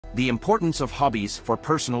The importance of hobbies for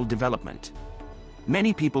personal development.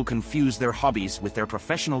 Many people confuse their hobbies with their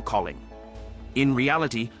professional calling. In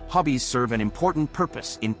reality, hobbies serve an important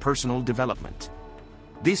purpose in personal development.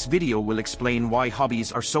 This video will explain why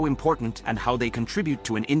hobbies are so important and how they contribute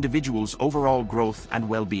to an individual's overall growth and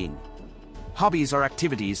well-being. Hobbies are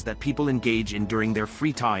activities that people engage in during their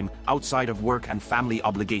free time, outside of work and family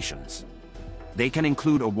obligations. They can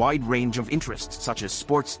include a wide range of interests such as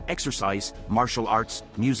sports, exercise, martial arts,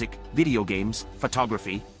 music, video games,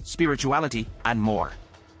 photography, spirituality, and more.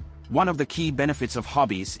 One of the key benefits of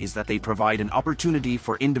hobbies is that they provide an opportunity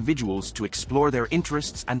for individuals to explore their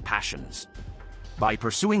interests and passions. By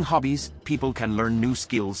pursuing hobbies, people can learn new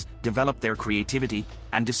skills, develop their creativity,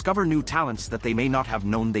 and discover new talents that they may not have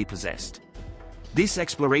known they possessed. This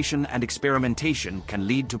exploration and experimentation can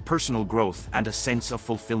lead to personal growth and a sense of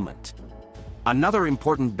fulfillment. Another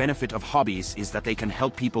important benefit of hobbies is that they can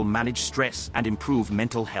help people manage stress and improve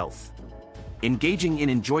mental health. Engaging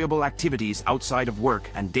in enjoyable activities outside of work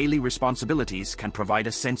and daily responsibilities can provide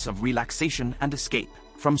a sense of relaxation and escape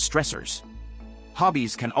from stressors.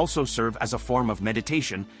 Hobbies can also serve as a form of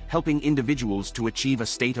meditation, helping individuals to achieve a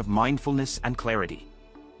state of mindfulness and clarity.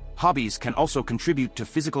 Hobbies can also contribute to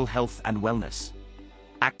physical health and wellness.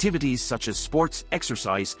 Activities such as sports,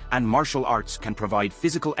 exercise, and martial arts can provide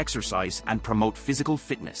physical exercise and promote physical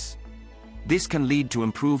fitness. This can lead to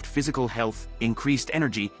improved physical health, increased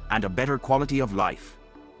energy, and a better quality of life.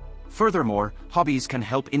 Furthermore, hobbies can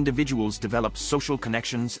help individuals develop social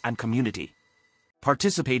connections and community.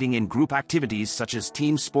 Participating in group activities such as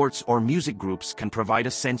team sports or music groups can provide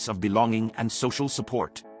a sense of belonging and social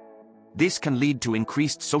support. This can lead to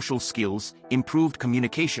increased social skills, improved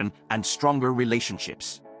communication, and stronger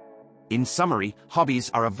relationships. In summary, hobbies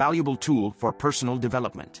are a valuable tool for personal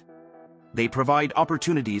development. They provide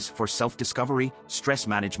opportunities for self-discovery, stress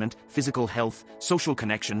management, physical health, social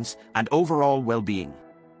connections, and overall well-being.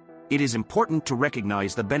 It is important to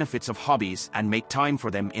recognize the benefits of hobbies and make time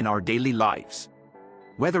for them in our daily lives.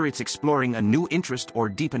 Whether it's exploring a new interest or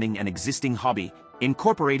deepening an existing hobby,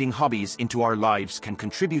 incorporating hobbies into our lives can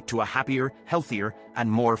contribute to a happier, healthier, and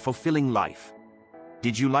more fulfilling life.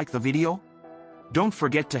 Did you like the video? Don't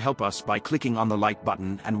forget to help us by clicking on the like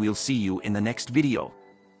button, and we'll see you in the next video.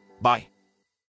 Bye.